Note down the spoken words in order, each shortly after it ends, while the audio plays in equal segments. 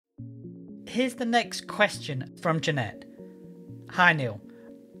here's the next question from Jeanette. Hi Neil.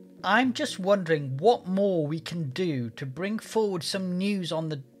 I'm just wondering what more we can do to bring forward some news on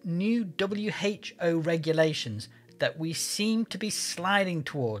the new WHO regulations that we seem to be sliding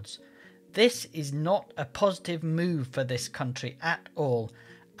towards. This is not a positive move for this country at all,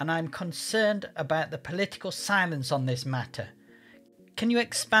 and I'm concerned about the political silence on this matter. Can you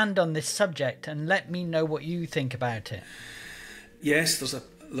expand on this subject and let me know what you think about it? Yes, there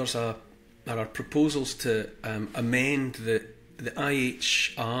are proposals to amend the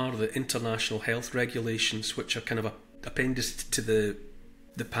IHR, the International Health Regulations, which are kind of a appendix to the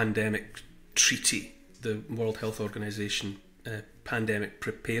pandemic treaty, the World Health Organization Pandemic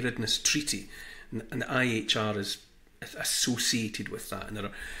Preparedness Treaty, and the IHR is associated with that. And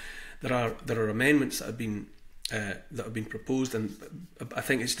there are amendments that have been proposed, and I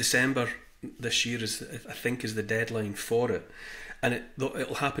think it's December this year is the deadline for it, and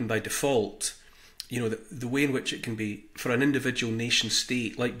it'll happen by default. You know, the way in which it can be for an individual nation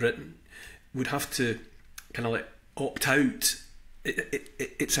state like Britain would have to kind of like opt out.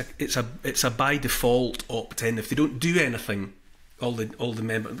 It's a by default opt in. If they don't do anything, all the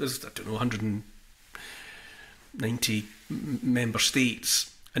members, I don't know, 190 member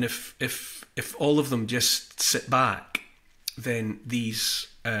states, and if all of them just sit back, then these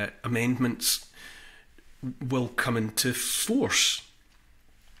amendments will come into force.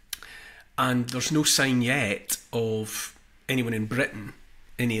 And there's no sign yet of anyone in Britain,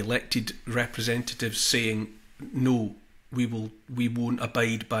 any elected representatives, saying no, we won't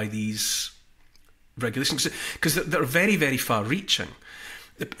abide by these regulations, because they're very, very far-reaching.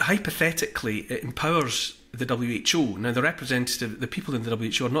 Hypothetically, it empowers the WHO. Now, the people in the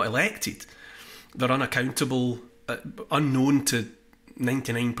WHO are not elected; they're unaccountable, unknown to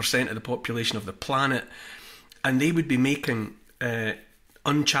 99% of the population of the planet, and they would be making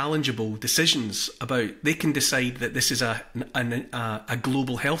unchallengeable decisions about. They can decide that this is a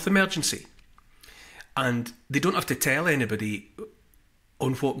global health emergency, and they don't have to tell anybody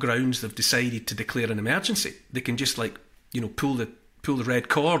on what grounds they've decided to declare an emergency. They can just pull the red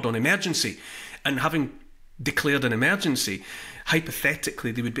cord on emergency, and having declared an emergency,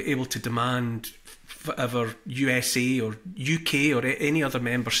 hypothetically they would be able to demand whatever USA or UK or any other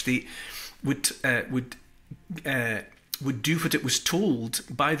member state would do what it was told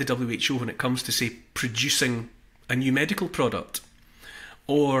by the WHO when it comes to, say, producing a new medical product,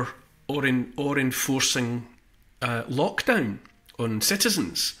 or enforcing lockdown on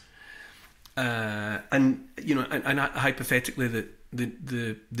citizens, and hypothetically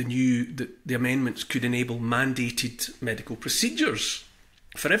the amendments could enable mandated medical procedures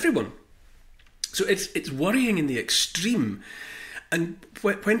for everyone. So it's worrying in the extreme, and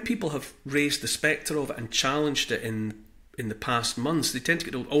when people have raised the spectre of it and challenged it in the past months, they tend to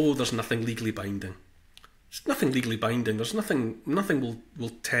get told, "Oh, there's nothing legally binding." It's nothing legally binding. There's nothing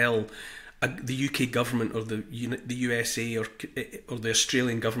will tell the UK government or the USA or the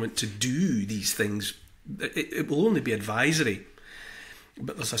Australian government to do these things. It will only be advisory.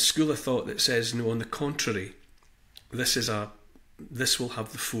 But there's a school of thought that says, no, on the contrary, this will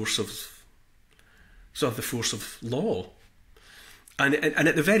have the force of law. And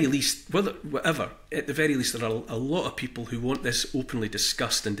at the very least, at the very least, there are a lot of people who want this openly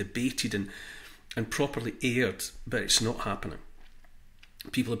discussed and debated and properly aired, but it's not happening.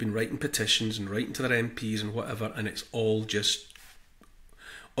 People have been writing petitions and writing to their MPs and whatever, and it's all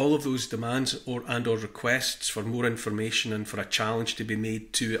of those demands or requests for more information and for a challenge to be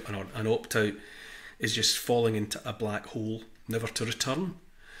made to it, an opt-out, is just falling into a black hole, never to return.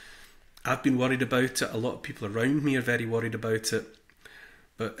 I've been worried about it. A lot of people around me are very worried about it.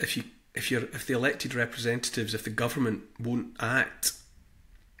 But if the elected representatives, if the government won't act,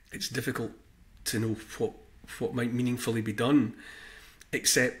 it's difficult to know what might meaningfully be done.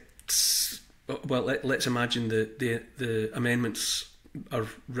 Except, well, let's imagine the amendments are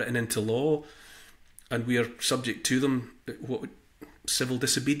written into law, and we are subject to them. Civil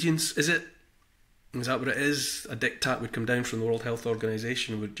disobedience, is it? Is that what it is? A diktat would come down from the World Health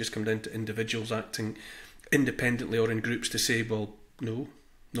Organization, would just come down to individuals acting independently or in groups to say, well, no,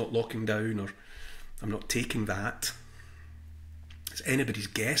 not locking down, or I'm not taking that. It's anybody's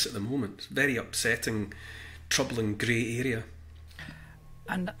guess at the moment. It's a very upsetting, troubling grey area.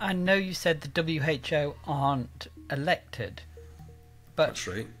 And I know you said the WHO aren't elected, but that's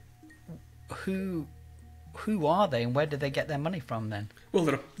right. Who are they, and where do they get their money from then? Well,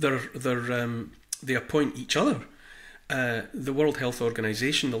 they appoint each other. The World Health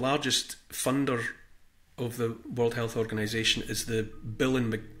Organization, the largest funder of the World Health Organization, is the Bill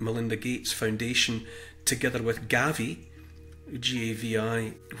and Melinda Gates Foundation, together with Gavi,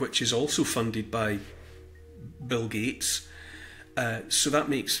 GAVI, which is also funded by Bill Gates. So that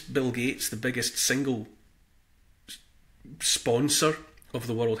makes Bill Gates the biggest single sponsor of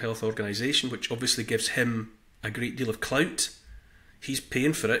the World Health Organization, which obviously gives him a great deal of clout. He's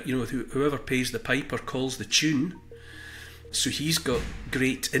paying for it. You know, whoever pays the piper calls the tune. So he's got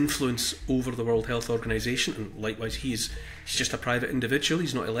great influence over the World Health Organization, and likewise he's just a private individual.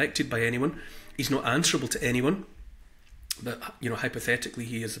 He's not elected by anyone. He's not answerable to anyone. But, you know, hypothetically,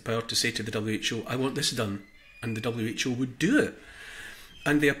 he has the power to say to the WHO, I want this done, and the WHO would do it.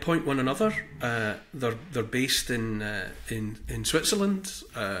 And they appoint one another. They're based in Switzerland.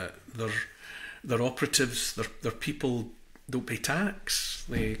 They're operatives. They're people don't pay tax.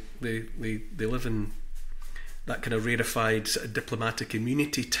 They live in that kind of rarefied sort of diplomatic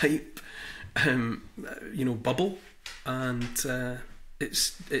immunity type, bubble, and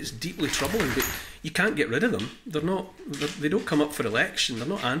it's deeply troubling. But you can't get rid of them. They don't come up for election. They're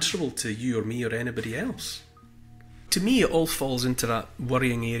not answerable to you or me or anybody else. To me, it all falls into that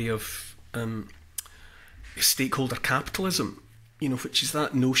worrying area of stakeholder capitalism, which is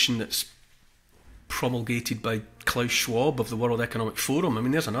that notion that's promulgated by Klaus Schwab of the World Economic Forum. I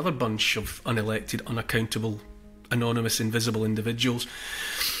mean, there's another bunch of unelected, unaccountable, anonymous, invisible individuals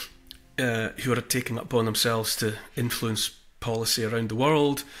who are taking it upon themselves to influence policy around the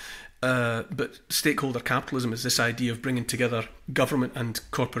world. But stakeholder capitalism is this idea of bringing together government and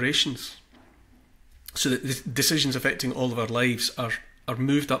corporations so that the decisions affecting all of our lives are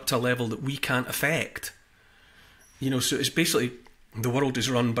moved up to a level that we can't affect. So it's basically the world is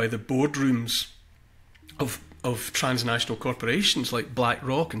run by the boardrooms of transnational corporations like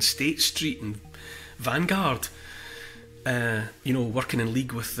BlackRock and State Street and Vanguard, working in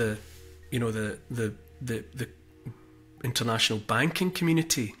league with the international banking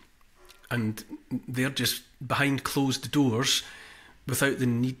community, and they're just behind closed doors without the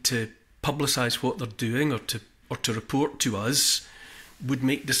need to publicise what they're doing or to report to us, would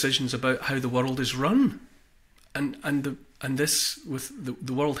make decisions about how the world is run, and this with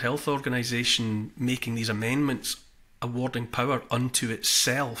the World Health Organization making these amendments, awarding power unto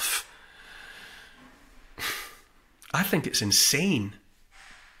itself. I think it's insane.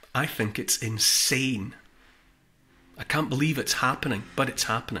 I can't believe it's happening, but it's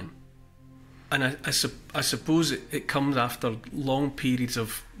happening. And I suppose it comes after long periods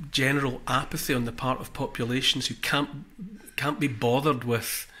of general apathy on the part of populations who can't be bothered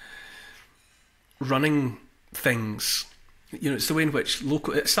with running things. It's the way in which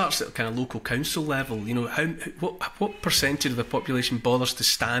it starts at kind of local council level. What percentage of the population bothers to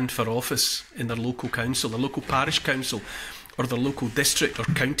stand for office in their local council, their local parish council, or their local district or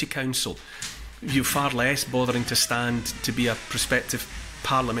county council? You're far less bothering to stand to be a prospective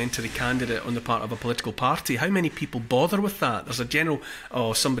parliamentary candidate on the part of a political party. How many people bother with that? There's a general,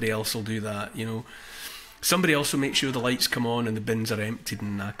 somebody else will do that, Somebody else will make sure the lights come on and the bins are emptied,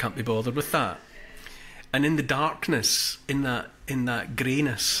 and I can't be bothered with that. And in the darkness, in that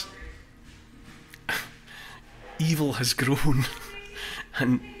greyness, evil has grown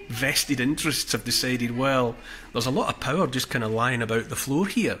and vested interests have decided, well, there's a lot of power just kind of lying about the floor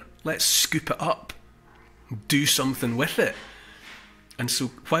here. Let's scoop it up, do something with it. And so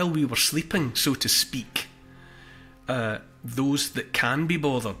while we were sleeping, so to speak, those that can be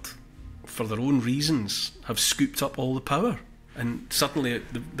bothered for their own reasons have scooped up all the power. And suddenly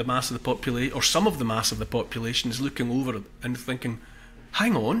the mass of the population, or some of the mass of the population, is looking over and thinking,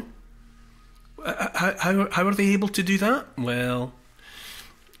 hang on, how are they able to do that? Well,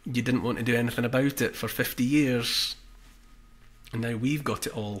 you didn't want to do anything about it for 50 years, and now we've got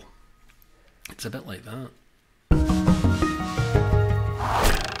it all. It's a bit like that.